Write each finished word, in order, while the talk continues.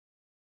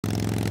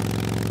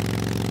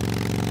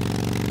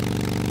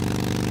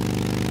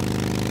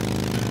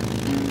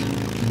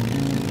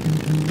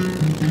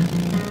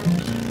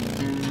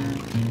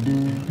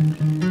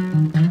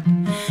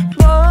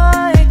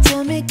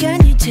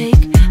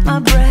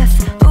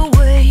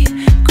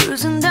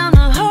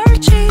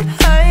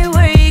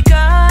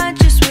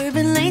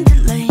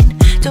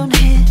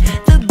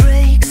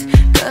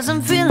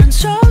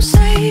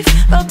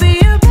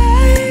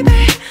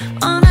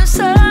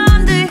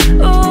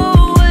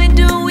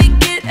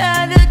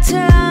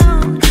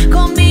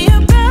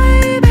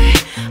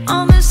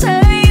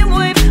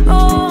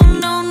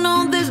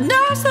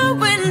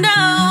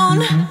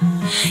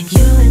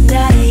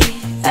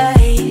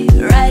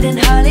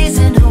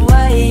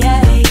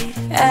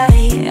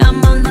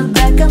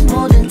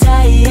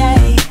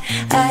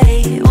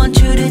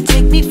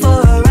me for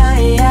a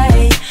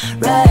ride,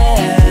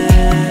 ride.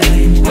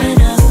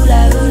 When I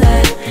hula, hula,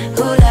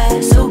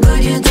 hula, so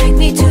good you take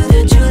me to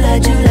the Jula,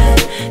 Jula,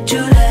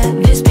 Jula.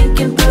 It's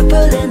pink and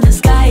purple in the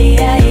sky,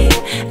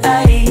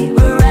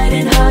 we're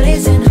riding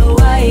Harleys in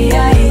Hawaii,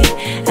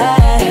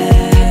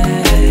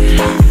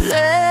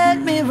 Let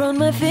me run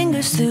my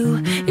fingers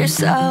through your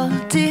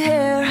salty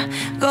hair.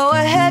 Go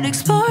ahead,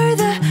 explore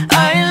the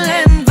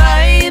island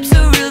vibes,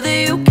 so real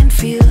that you can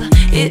feel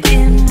it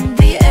in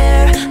the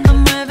air.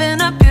 I'm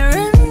revving up your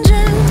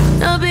engine,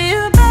 I'll be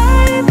your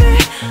baby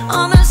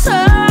on a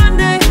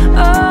Sunday.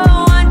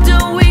 Oh, why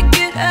don't we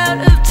get out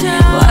of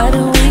town? Why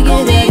don't we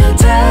get out of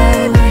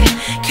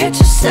town? Catch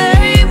a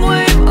say